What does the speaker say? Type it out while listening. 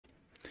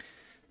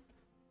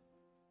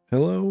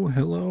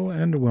Hello,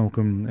 and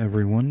welcome,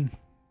 everyone.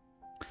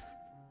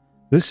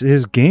 This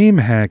is game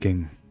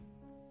hacking.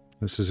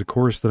 This is a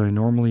course that I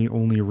normally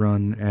only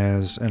run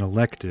as an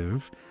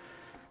elective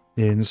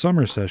in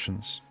summer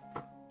sessions.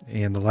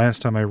 And the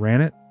last time I ran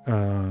it,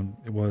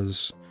 it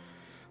was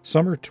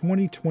summer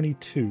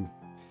 2022.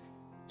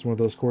 It's one of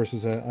those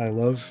courses that I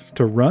love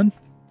to run.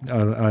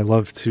 I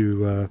love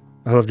to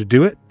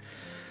do it.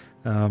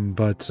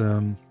 But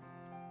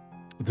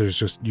there's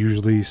just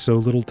usually so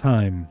little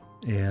time,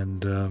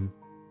 and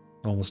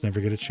almost never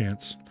get a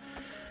chance.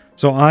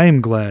 So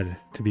I'm glad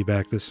to be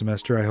back this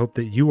semester. I hope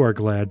that you are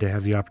glad to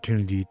have the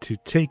opportunity to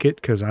take it,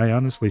 because I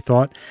honestly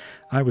thought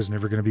I was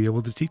never going to be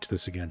able to teach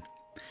this again.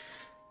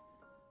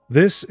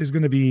 This is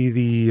going to be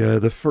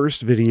the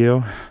first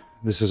video.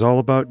 This is all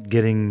about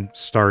getting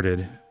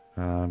started,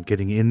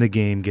 getting in the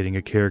game, getting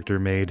a character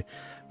made.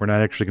 We're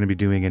not actually going to be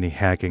doing any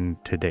hacking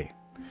today.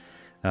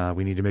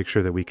 We need to make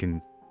sure that we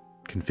can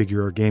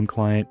configure our game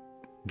client,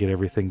 get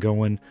everything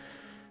going,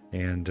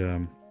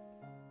 and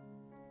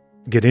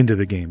get into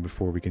the game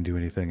before we can do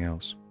anything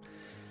else.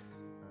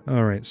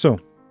 Alright, so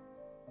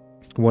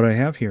what I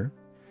have here,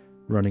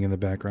 running in the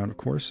background, of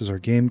course, is our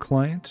game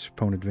client,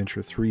 Pwn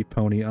Adventure 3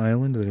 Pony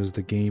Island. That is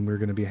the game we're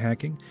going to be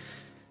hacking.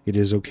 It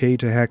is okay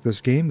to hack this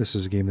game. This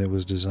is a game that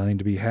was designed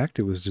to be hacked.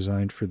 It was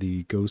designed for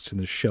the Ghost in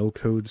the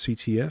Shellcode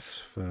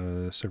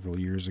CTF several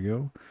years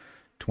ago,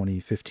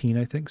 2015,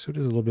 I think, so it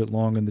is a little bit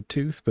long in the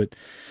tooth, but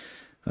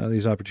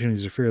these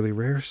opportunities are fairly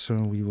rare, so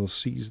we will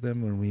seize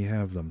them when we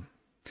have them.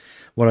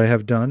 What I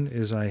have done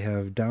is I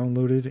have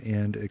downloaded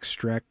and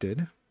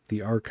extracted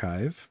the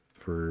archive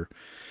for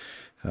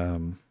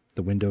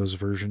the Windows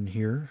version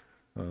here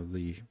of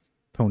the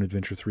Pwn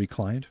Adventure 3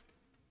 client.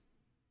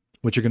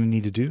 What you're going to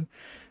need to do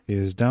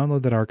is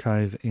download that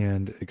archive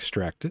and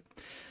extract it.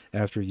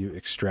 After you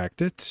extract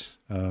it,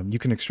 you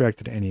can extract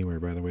it anywhere,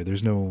 by the way.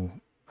 There's no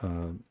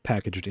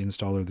packaged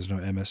installer, there's no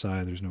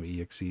MSI, there's no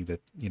exe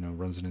that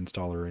runs an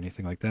installer or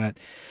anything like that.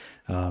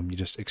 You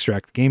just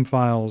extract the game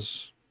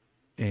files,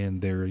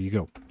 and there you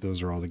go.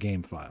 Those are all the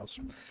game files.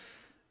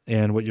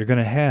 And what you're going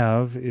to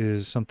have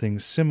is something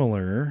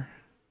similar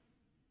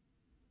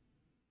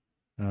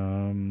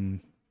to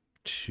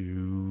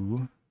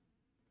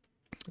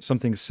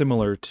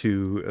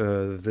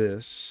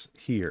this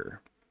here.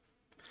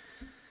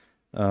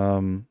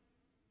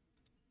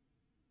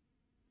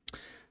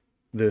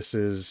 This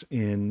is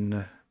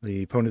in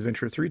the Pwn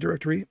Adventure 3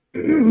 directory.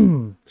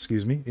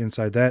 Excuse me.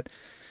 Inside that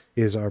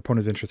is our Pwn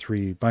Adventure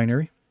 3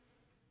 binary,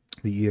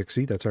 the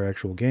exe. That's our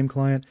actual game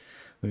client.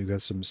 Then we've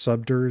got some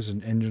subders,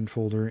 an engine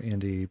folder,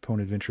 and a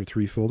Pwn Adventure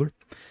 3 folder.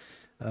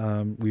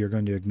 We are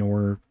going to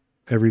ignore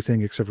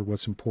everything except for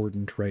what's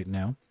important right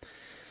now,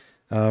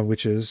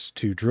 which is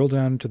to drill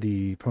down to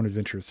the Pwn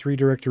Adventure 3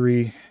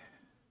 directory.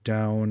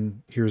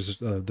 Down here's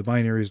the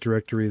binaries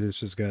directory. This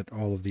has got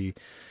all of the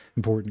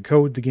important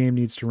code the game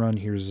needs to run.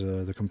 Here's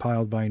the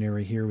compiled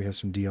binary here. We have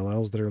some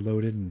DLLs that are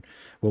loaded, and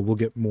we'll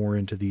get more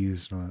into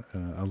these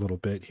a little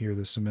bit here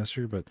this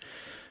semester, but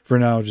for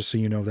now, just so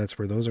you know, that's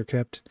where those are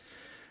kept.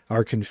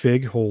 Our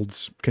config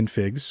holds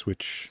configs,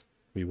 which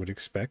we would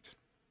expect.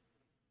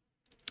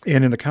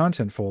 And in the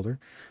content folder,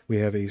 we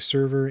have a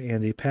server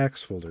and a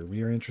packs folder.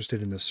 We are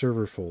interested in the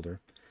server folder.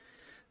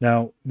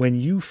 Now, when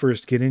you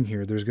first get in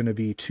here, there's going to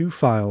be two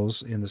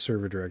files in the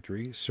server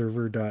directory,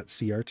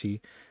 server.crt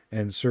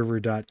and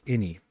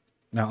server.ini.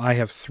 Now, I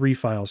have three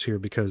files here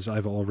because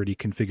I've already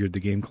configured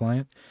the game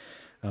client.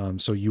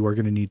 So you are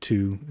going to need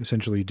to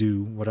essentially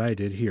do what I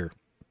did here.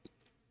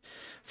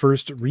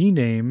 First,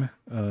 rename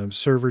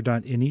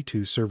server.ini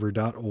to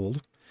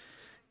server.old.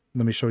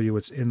 Let me show you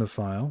what's in the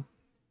file.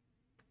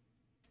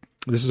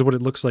 This is what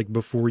it looks like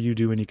before you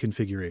do any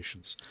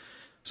configurations.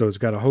 So it's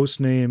got a host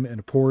name and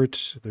a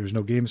port. There's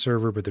no game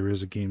server, but there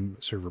is a game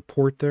server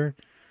port there.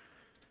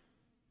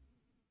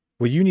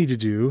 What you need to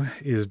do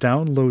is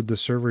download the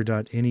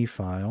server.ini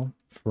file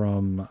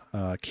from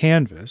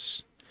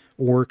Canvas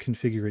or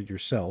configure it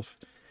yourself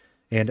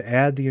and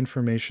add the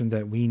information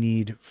that we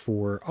need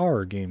for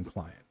our game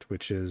client,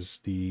 which is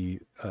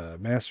the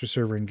master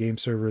server and game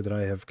server that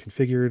I have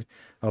configured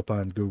up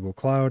on Google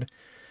Cloud.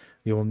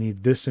 You'll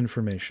need this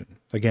information.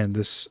 Again,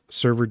 this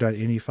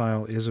server.ini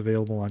file is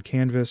available on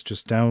Canvas.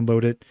 Just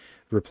download it,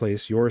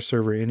 replace your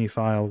server.ini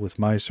file with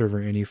my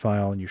server.ini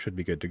file, and you should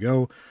be good to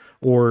go.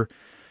 Or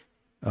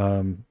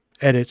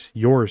edit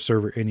your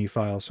server.ini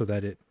file so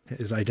that it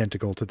is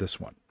identical to this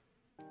one.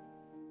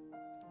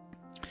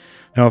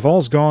 Now, if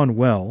all's gone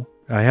well,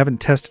 I haven't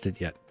tested it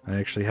yet. I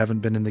actually haven't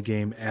been in the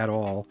game at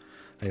all.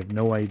 I have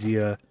no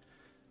idea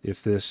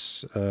if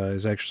this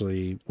is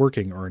actually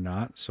working or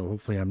not, so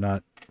hopefully I'm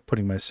not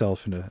putting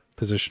myself in a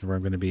position where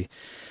I'm going to be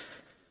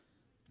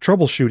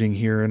troubleshooting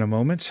here in a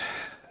moment.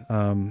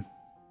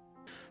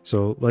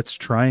 So let's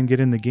try and get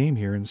in the game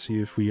here and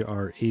see if we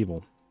are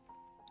able.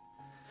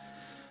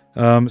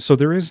 So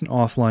there is an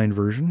offline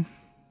version.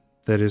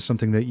 That is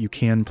something that you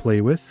can play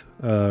with.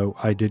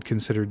 I did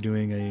consider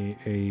doing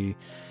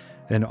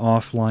an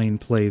offline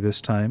play this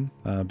time,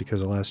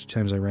 because the last 2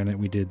 times I ran it,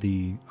 we did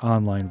the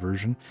online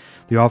version.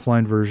 The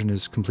offline version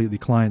is completely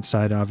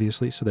client-side,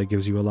 obviously, so that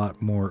gives you a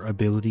lot more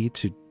ability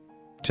to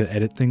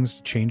edit things,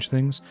 to change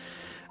things.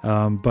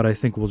 But I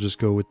think we'll just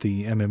go with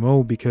the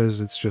MMO because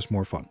it's just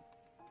more fun,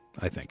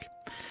 I think.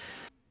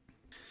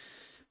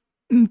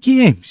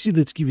 Okay, so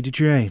let's give it a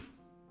try.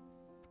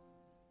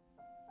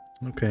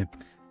 Okay.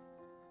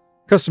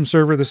 Custom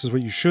server, this is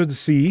what you should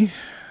see.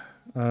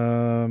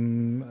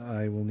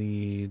 I will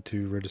need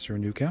to register a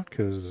new account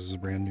because this is a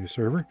brand new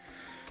server.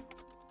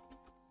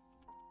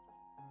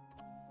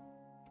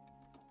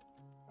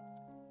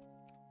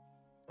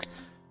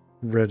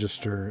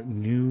 Register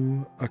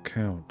new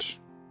account.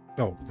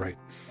 Oh, right.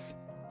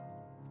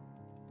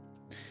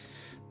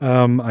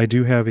 I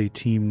do have a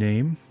team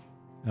name.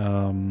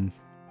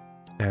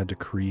 I had to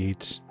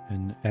create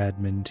an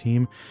admin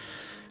team.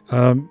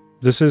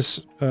 This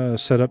is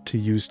set up to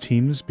use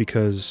Teams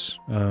because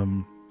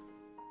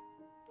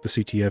the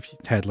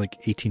CTF had like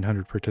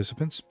 1,800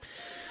 participants.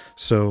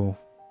 So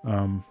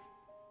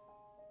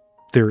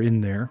they're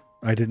in there.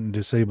 I didn't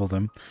disable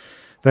them.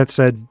 That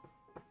said,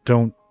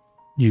 don't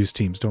use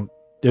Teams.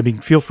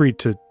 Feel free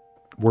to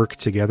work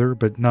together,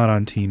 but not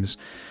on Teams.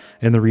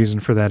 And the reason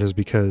for that is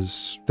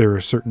because there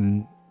are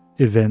certain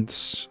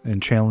events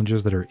and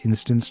challenges that are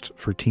instanced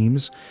for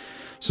Teams.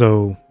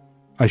 So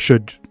I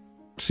should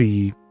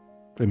see,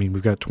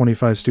 we've got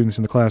 25 students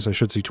in the class. I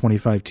should see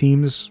 25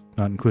 teams,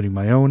 not including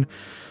my own.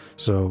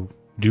 So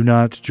do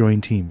not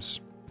join Teams.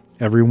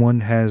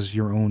 Everyone has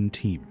your own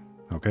team,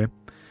 okay?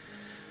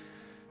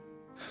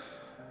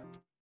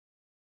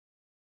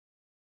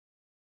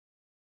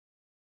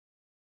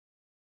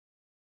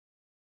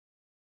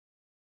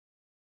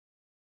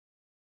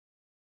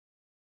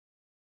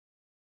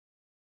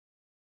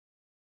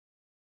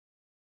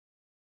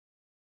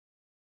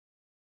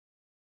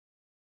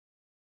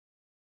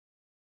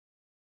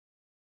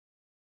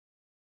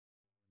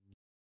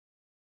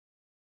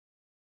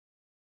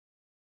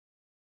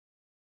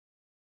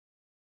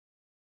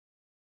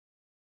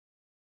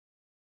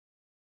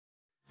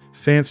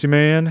 Fancy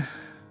Man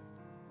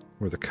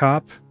or the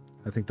Cop.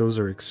 I think those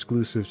are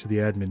exclusive to the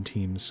admin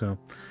team, so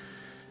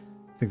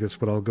I think that's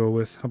what I'll go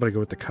with. How about I go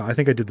with the Cop? I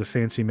think I did the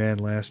Fancy Man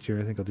last year.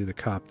 I think I'll do the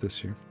Cop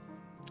this year.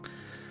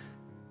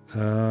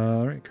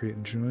 All right, create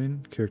and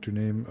join. Character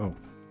name. Oh.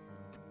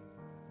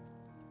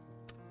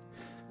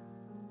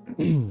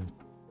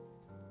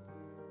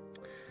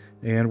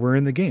 And we're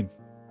in the game.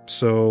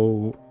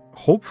 So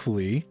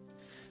hopefully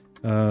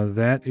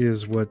that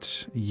is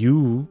what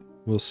you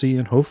will see,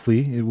 and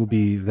hopefully it will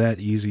be that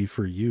easy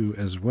for you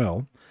as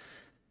well.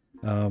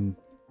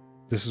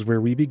 This is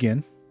where we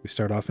begin. We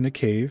start off in a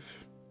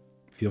cave.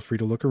 Feel free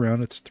to look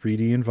around. It's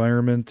 3D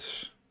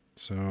environment.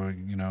 So,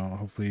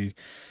 hopefully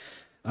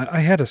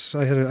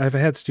I've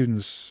had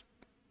students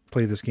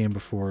play this game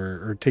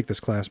before or take this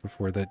class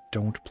before that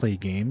don't play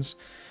games,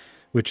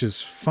 which is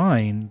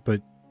fine,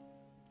 but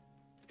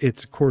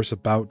it's a course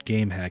about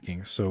game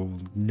hacking, so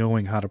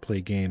knowing how to play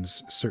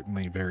games is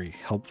certainly very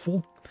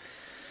helpful.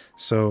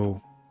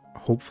 So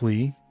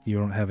hopefully you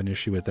don't have an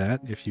issue with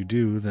that. If you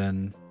do,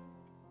 then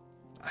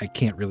I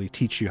can't really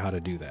teach you how to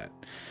do that.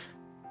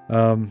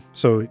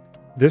 So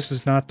this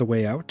is not the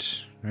way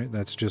out, right?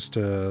 That's just,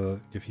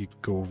 if you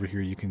go over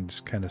here, you can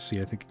just kind of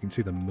see, I think you can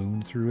see the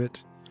moon through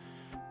it.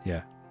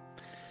 Yeah.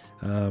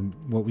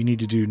 What we need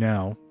to do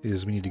now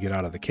is we need to get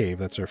out of the cave.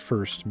 That's our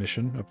first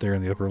mission up there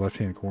in the upper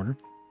left-hand corner.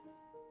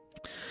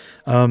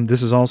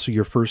 This is also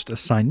your first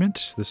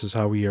assignment. This is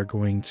how we are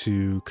going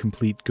to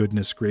complete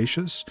Goodness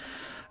Gracious.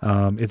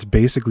 It's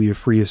basically a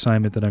free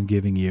assignment that I'm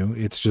giving you.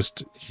 It's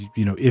just,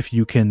 if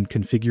you can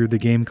configure the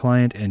game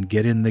client and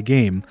get in the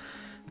game,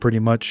 pretty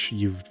much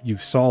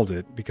you've solved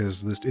it,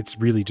 because it's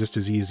really just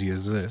as easy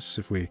as this.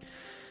 If we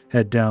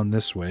head down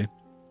this way.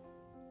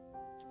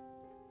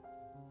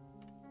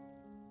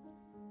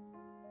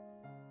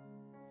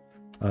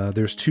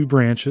 There's 2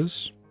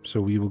 branches,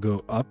 so we will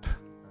go up.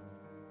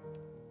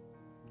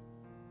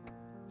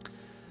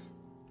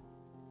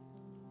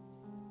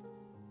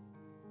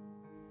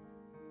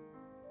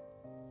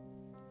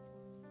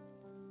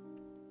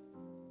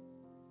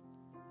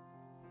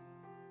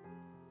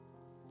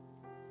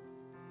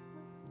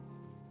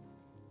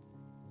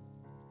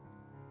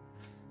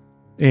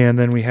 And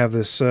then we have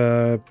this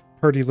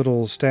pretty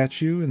little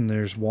statue, and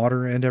there's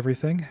water and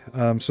everything.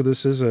 So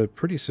this is a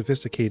pretty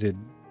sophisticated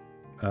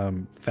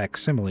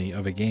facsimile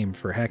of a game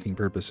for hacking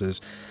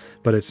purposes,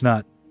 but it's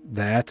not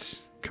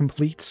that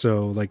complete.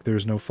 So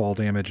there's no fall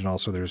damage, and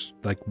also there's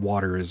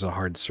water is a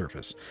hard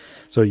surface.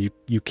 So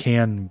you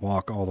can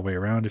walk all the way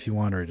around if you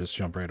want, or just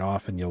jump right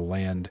off and you'll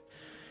land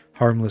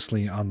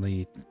harmlessly on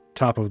the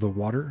top of the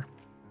water.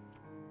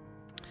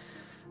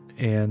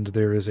 And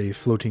there is a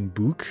floating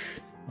book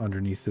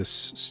underneath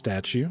this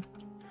statue.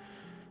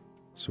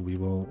 So we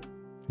will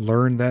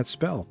learn that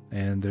spell,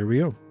 and there we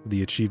go.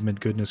 The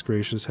achievement Goodness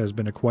Gracious has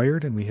been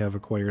acquired, and we have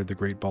acquired the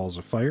Great Balls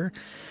of Fire.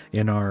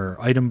 In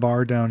our item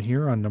bar down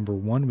here on number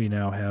 1, we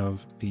now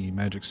have the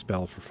magic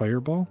spell for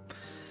Fireball,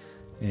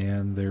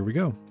 and there we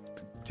go.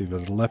 Do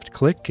a left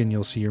click and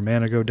you'll see your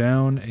mana go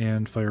down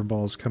and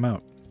fireballs come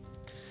out.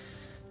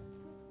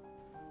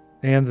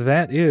 And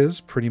that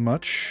is pretty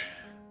much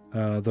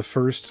the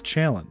first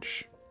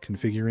challenge.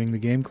 Configuring the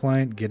game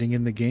client, getting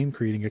in the game,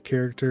 creating a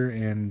character,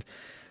 and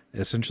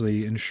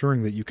essentially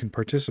ensuring that you can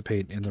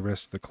participate in the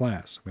rest of the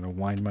class. I'm going to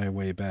wind my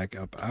way back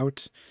up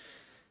out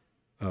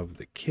of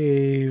the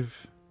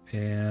cave,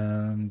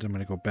 and I'm going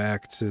to go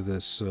back to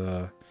this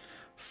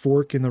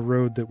fork in the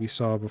road that we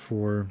saw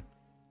before.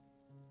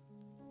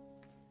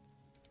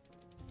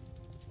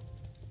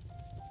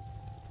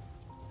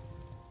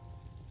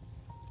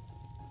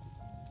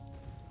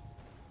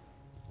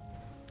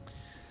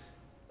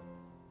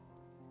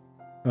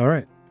 All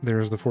right,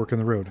 there's the fork in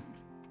the road.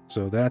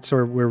 So that's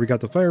where we got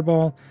the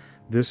fireball.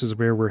 This is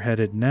where we're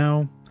headed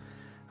now.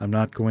 I'm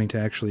not going to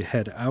actually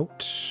head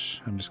out.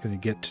 I'm just going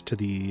to get to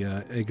the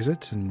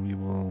exit, and we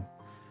will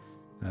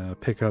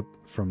pick up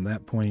from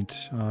that point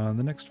on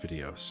the next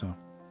video. So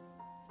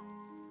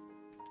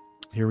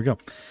here we go.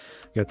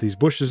 Got these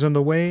bushes in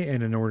the way,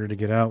 and in order to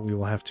get out, we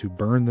will have to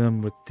burn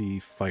them with the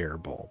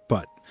fireball.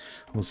 But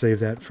we'll save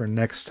that for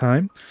next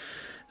time.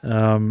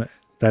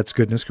 That's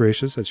goodness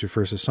gracious. That's your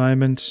first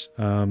assignment.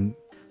 All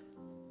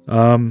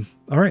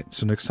right,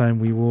 so next time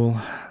we will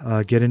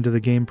get into the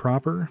game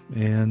proper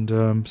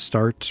and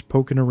start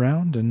poking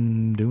around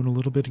and doing a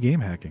little bit of game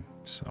hacking.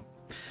 So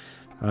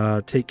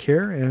take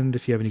care, and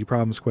if you have any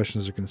problems,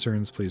 questions, or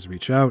concerns, please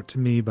reach out to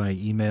me by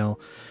email.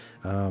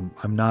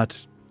 I'm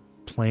not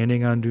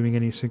planning on doing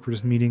any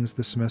synchronous meetings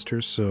this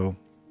semester, so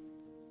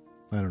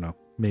I don't know.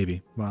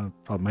 Maybe. I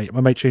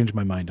might change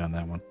my mind on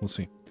that one. We'll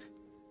see.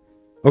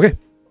 Okay,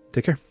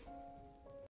 take care.